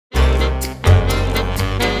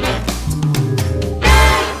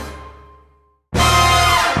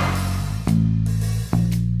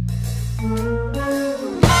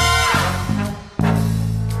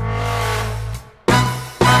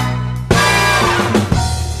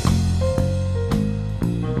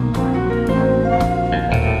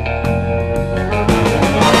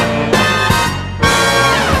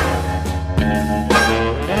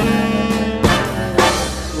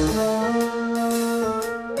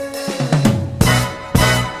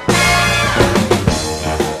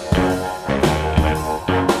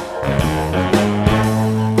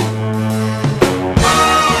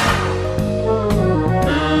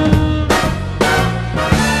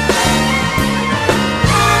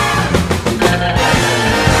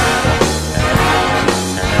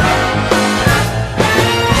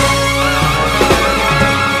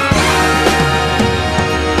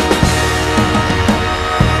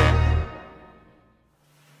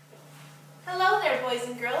there, boys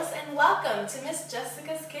and girls, and welcome to Miss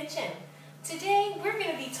Jessica's Kitchen. Today, we're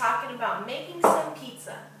going to be talking about making some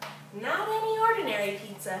pizza. Not any ordinary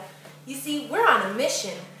pizza. You see, we're on a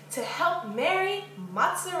mission to help Mary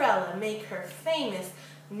Mozzarella make her famous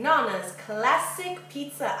Nonna's classic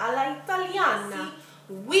pizza alla Italiana.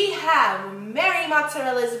 We have Mary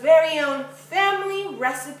Mozzarella's very own family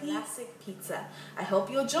recipe classic pizza. I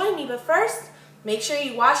hope you'll join me, but first, make sure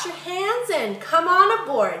you wash your hands and come on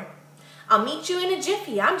aboard. I'll meet you in a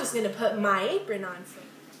jiffy. I'm just going to put my apron on.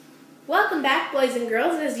 Welcome back, boys and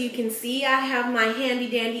girls. As you can see, I have my handy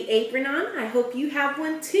dandy apron on. I hope you have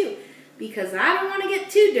one too, because I don't want to get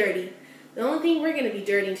too dirty. The only thing we're going to be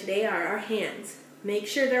dirtying today are our hands. Make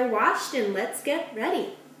sure they're washed and let's get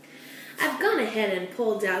ready. I've gone ahead and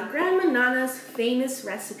pulled out Grandma Nonna's famous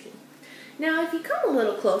recipe. Now, if you come a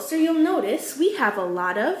little closer, you'll notice we have a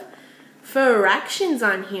lot of fractions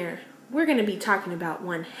on here. We're going to be talking about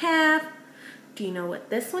 1/2. Do you know what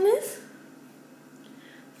this one is?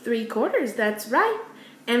 3/4, that's right.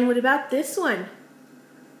 And what about this one?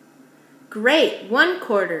 Great,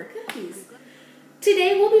 1/4 cookies.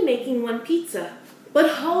 Today we'll be making one pizza. But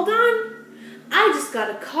hold on. I just got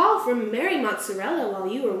a call from Mary Mozzarella while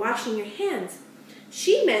you were washing your hands.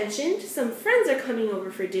 She mentioned some friends are coming over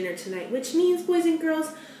for dinner tonight, which means, boys and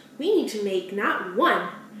girls, we need to make not one,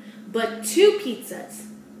 but 2 pizzas.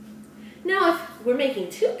 Now, if we're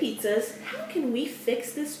making 2 pizzas, how can we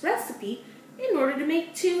fix this recipe in order to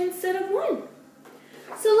make 2 instead of 1?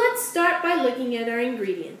 So let's start by looking at our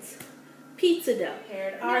ingredients. Pizza dough.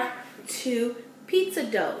 Here are 2 pizza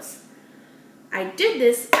doughs. I did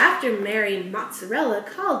this after Mary Mozzarella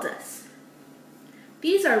called us.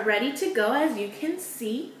 These are ready to go, as you can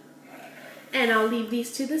see, and I'll leave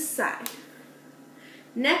these to the side.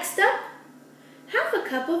 Next up, 1/2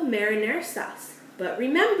 cup of marinara sauce. But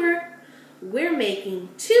remember, we're making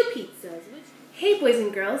 2 pizzas. Hey, boys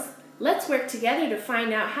and girls, let's work together to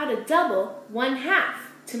find out how to double 1/2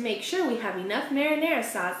 to make sure we have enough marinara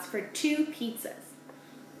sauce for 2 pizzas.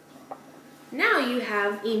 Now you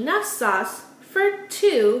have enough sauce for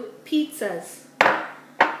 2 pizzas.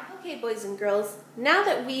 Okay, boys and girls, now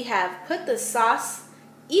that we have put the sauce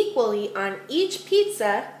equally on each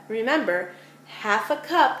pizza, remember, 1/2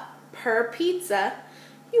 cup per pizza,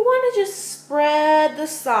 you want to just spread the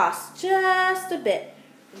sauce just a bit.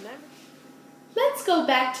 Remember? Let's go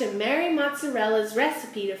back to Mary Mozzarella's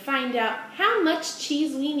recipe to find out how much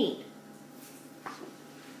cheese we need.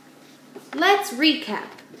 Let's recap.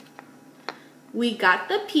 We got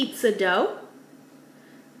the pizza dough.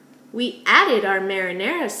 We added our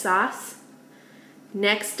marinara sauce.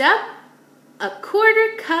 Next up,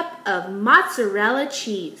 1/4 cup of mozzarella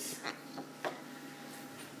cheese.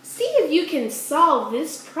 See if you can solve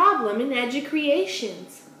this problem in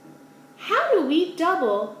Educreations. How do we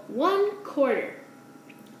double 1/4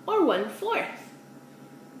 or 1/4?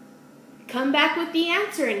 Come back with the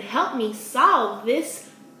answer and help me solve this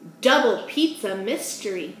double pizza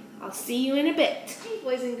mystery. I'll see you in a bit. Hey,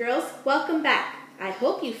 boys and girls, welcome back. I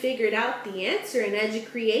hope you figured out the answer in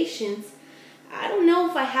Educreations. I don't know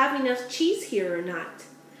if I have enough cheese here or not.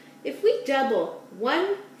 If we double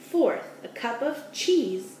 1/4 a cup of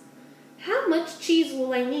cheese, how much cheese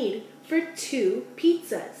will I need for 2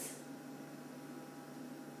 pizzas?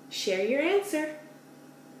 Share your answer.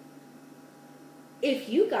 If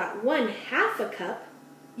you got 1/2 a cup,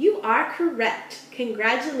 you are correct.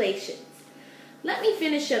 Congratulations. Let me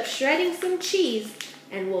finish up shredding some cheese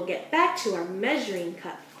and we'll get back to our measuring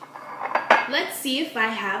cup. Let's see if I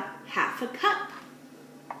have 1/2 cup.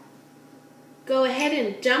 Go ahead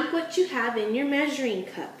and dump what you have in your measuring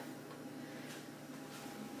cup.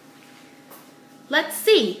 Let's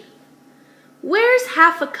see. Where's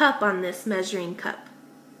 1/2 cup on this measuring cup?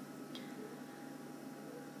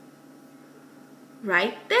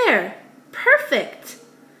 Right there. Perfect.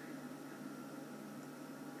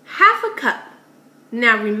 1/2 cup.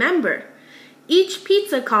 Now remember, each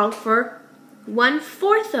pizza called for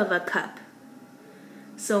 1/4 of a cup.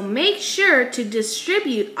 So make sure to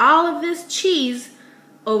distribute all of this cheese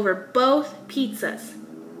over both pizzas.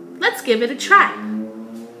 Let's give it a try.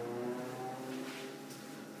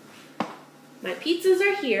 My pizzas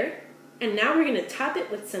are here, and now we're going to top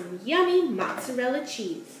it with some yummy mozzarella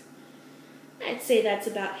cheese. I'd say that's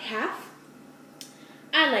about 1/2.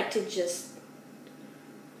 I like to just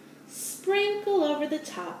sprinkle over the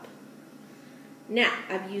top. Now,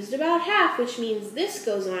 I've used about 1/2, which means this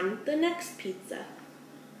goes on the next pizza.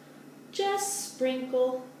 Just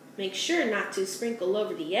sprinkle. Make sure not to sprinkle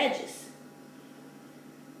over the edges.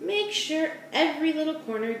 Make sure every little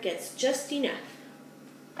corner gets just enough.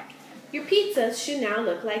 Your pizzas should now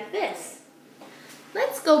look like this.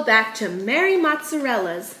 let's go back to Mary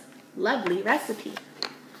Mozzarella's lovely recipe.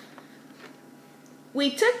 We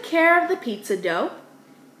took care of the pizza dough,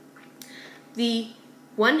 the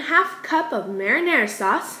 1/2 cup of marinara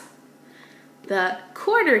sauce, the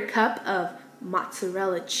 1/4 cup of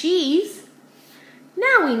mozzarella cheese.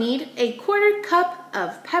 Now we need a 1/4 cup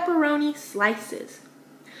of pepperoni slices.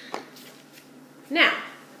 Now,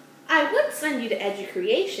 I would send you to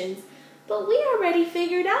Educreations, but we already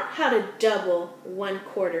figured out how to double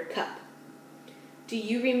 1/4 cup. Do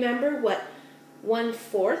you remember what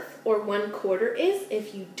 1/4 or 1/4 is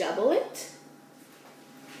if you double it?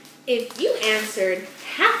 If you answered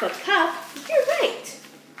 1/2 cup, you're right.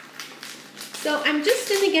 So I'm just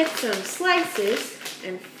going to get some slices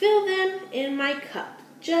and fill them in my cup,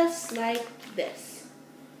 just like this,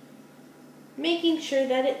 making sure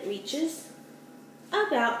that it reaches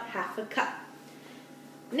about 1/2 cup.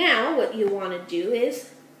 Now what you want to do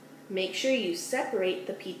is make sure you separate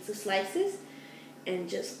the pizza slices and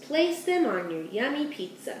just place them on your yummy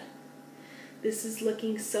pizza. This is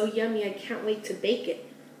looking so yummy, I can't wait to bake it.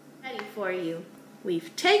 Ready for you.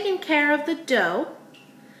 We've taken care of the dough,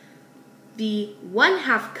 the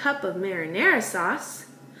 1/2 cup of marinara sauce,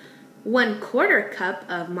 1/4 cup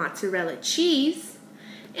of mozzarella cheese,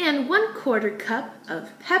 and 1/4 cup of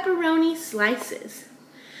pepperoni slices.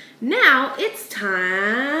 Now it's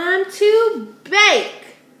time to bake.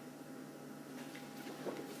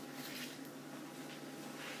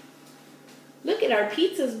 Look at our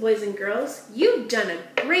pizzas, boys and girls. You've done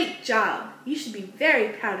a great job. You should be very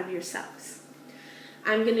proud of yourselves.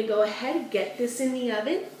 I'm going to go ahead and get this in the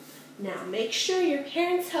oven. Now make sure your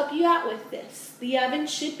parents help you out with this. The oven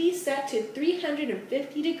should be set to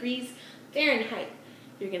 350 degrees Fahrenheit.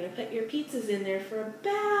 You're going to put your pizzas in there for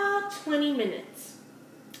about 20 minutes.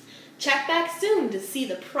 Check back soon to see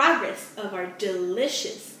the progress of our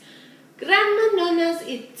delicious Grandma Nonna's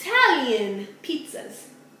Italian pizzas.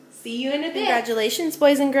 See you in a bit. Congratulations,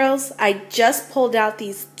 boys and girls. I just pulled out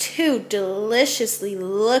these 2 deliciously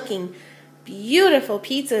looking, beautiful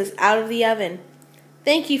pizzas out of the oven.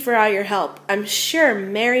 Thank you for all your help. I'm sure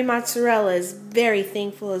Mary Mozzarella is very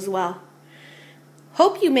thankful as well.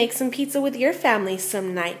 Hope you make some pizza with your family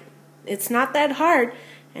some night. It's not that hard,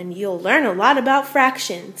 and you'll learn a lot about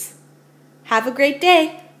fractions. Have a great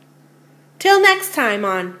day. Till next time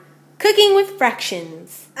on Cooking with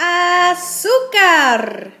Fractions.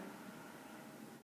 Azúcar!